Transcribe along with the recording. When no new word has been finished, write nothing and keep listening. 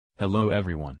Hello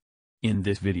everyone. In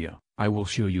this video, I will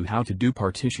show you how to do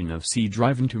partition of C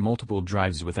drive into multiple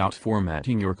drives without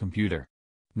formatting your computer.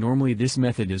 Normally this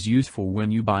method is useful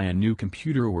when you buy a new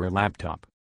computer or a laptop.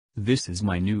 This is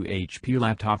my new HP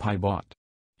laptop I bought.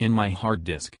 In my hard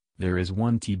disk, there is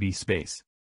 1 TB space.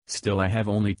 Still I have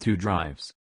only 2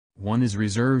 drives. One is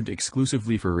reserved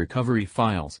exclusively for recovery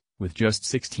files, with just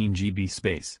 16 GB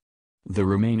space. The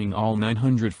remaining all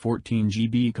 914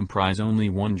 GB comprise only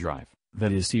one drive,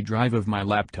 that is C drive of my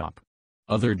laptop.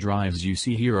 Other drives you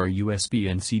see here are USB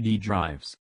and CD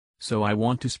drives. So I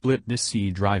want to split this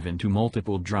C drive into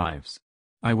multiple drives.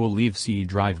 I will leave C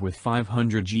drive with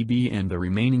 500 GB and the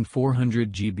remaining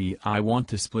 400 GB I want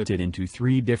to split it into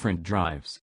 3 different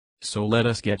drives. So let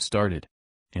us get started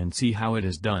and see how it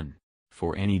is done.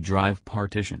 For any drive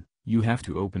partition, you have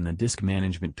to open the disk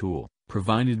management tool,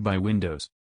 provided by Windows.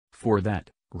 For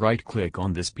that, right-click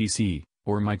on this PC,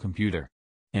 or my computer,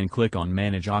 and click on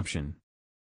Manage option.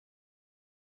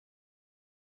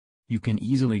 You can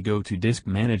easily go to Disk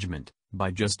Management,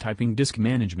 by just typing Disk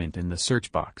Management in the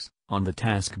search box, on the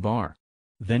taskbar.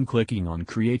 Then clicking on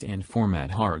Create and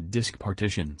Format Hard Disk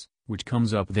Partitions, which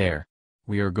comes up there.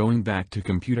 We are going back to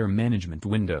Computer Management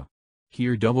window.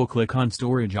 Here double-click on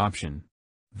Storage option.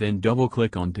 Then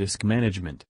double-click on Disk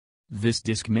Management. This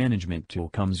disk management tool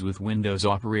comes with Windows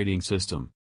operating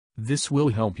system. This will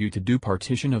help you to do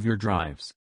partition of your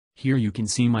drives. Here you can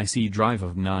see my C drive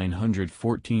of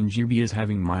 914 GB is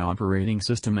having my operating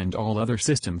system and all other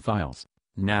system files.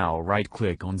 Now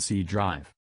right-click on C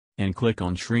drive. And click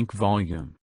on Shrink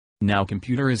Volume. Now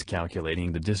computer is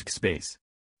calculating the disk space.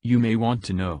 You may want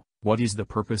to know, what is the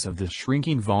purpose of this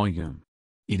shrinking volume?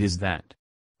 It is that,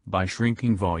 by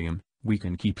shrinking volume, we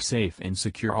can keep safe and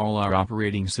secure all our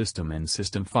operating system and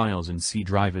system files in C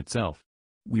drive itself.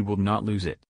 We will not lose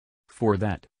it. For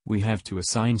that, we have to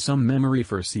assign some memory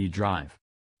for C drive.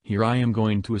 Here I am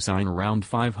going to assign around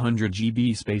 500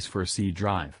 GB space for C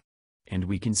drive. And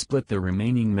we can split the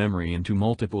remaining memory into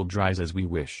multiple drives as we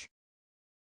wish.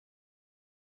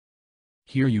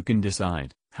 Here you can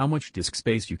decide how much disk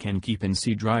space you can keep in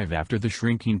C drive after the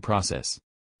shrinking process.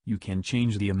 You can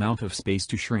change the amount of space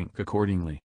to shrink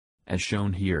accordingly. As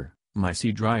shown here, my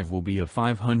C drive will be of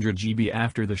 500 GB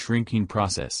after the shrinking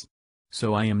process.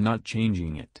 So I am not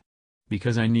changing it,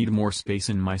 because I need more space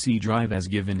in my C drive as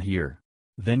given here.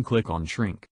 Then click on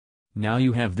Shrink. Now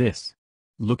you have this.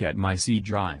 Look at my C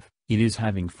drive, it is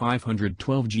having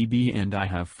 512 GB and I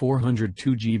have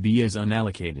 402 GB as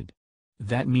unallocated.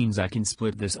 That means I can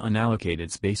split this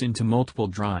unallocated space into multiple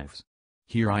drives.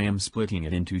 Here I am splitting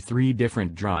it into 3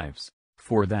 different drives.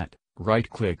 For that,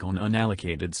 right-click on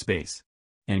Unallocated Space.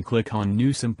 And click on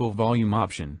New Simple Volume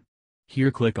option. Here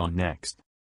click on Next.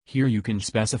 Here you can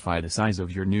specify the size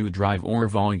of your new drive or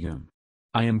volume.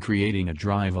 I am creating a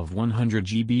drive of 100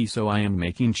 GB so I am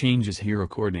making changes here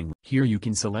accordingly. Here you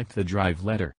can select the drive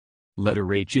letter.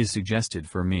 Letter H is suggested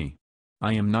for me.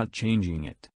 I am not changing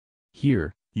it.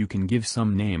 Here, you can give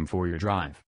some name for your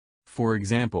drive. For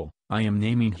example, I am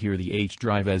naming here the H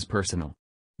drive as personal.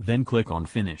 Then click on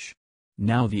Finish.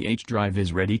 Now the H drive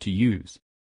is ready to use.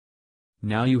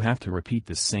 Now you have to repeat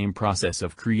the same process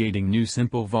of creating new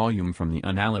simple volume from the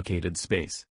unallocated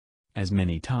space, as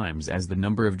many times as the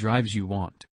number of drives you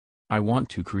want. I want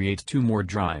to create 2 more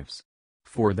drives.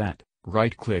 For that,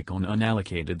 right-click on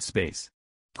Unallocated Space.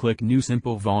 Click New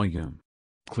Simple Volume.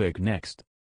 Click Next.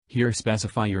 Here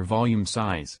specify your volume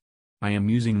size. I am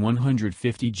using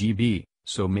 150 GB,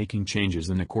 so making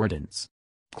changes in accordance.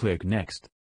 Click Next.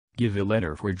 Give a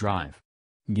letter for drive.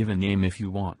 Give a name if you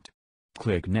want.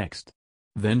 Click Next.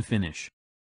 Then Finish.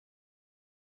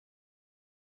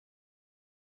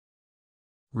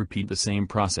 Repeat the same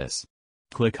process.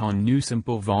 Click on New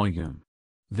Simple Volume.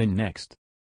 Then Next.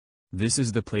 This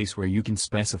is the place where you can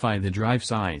specify the drive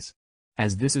size.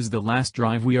 As this is the last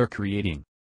drive we are creating,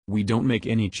 we don't make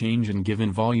any change in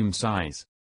given volume size,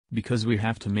 because we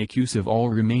have to make use of all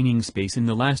remaining space in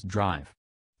the last drive.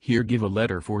 Here give a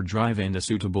letter for drive and a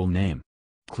suitable name.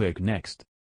 Click Next.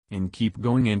 And keep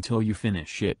going until you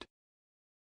finish it.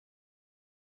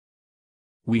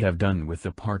 We have done with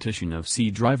the partition of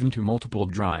C drive into multiple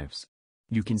drives.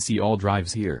 You can see all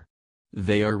drives here.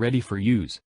 They are ready for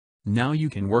use. Now you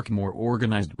can work more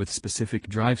organized with specific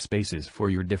drive spaces for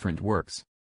your different works.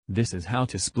 This is how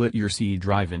to split your C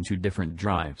drive into different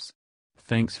drives.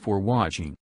 Thanks for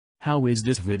watching. How is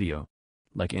this video?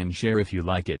 Like and share if you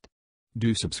like it.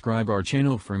 Do subscribe our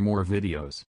channel for more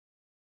videos.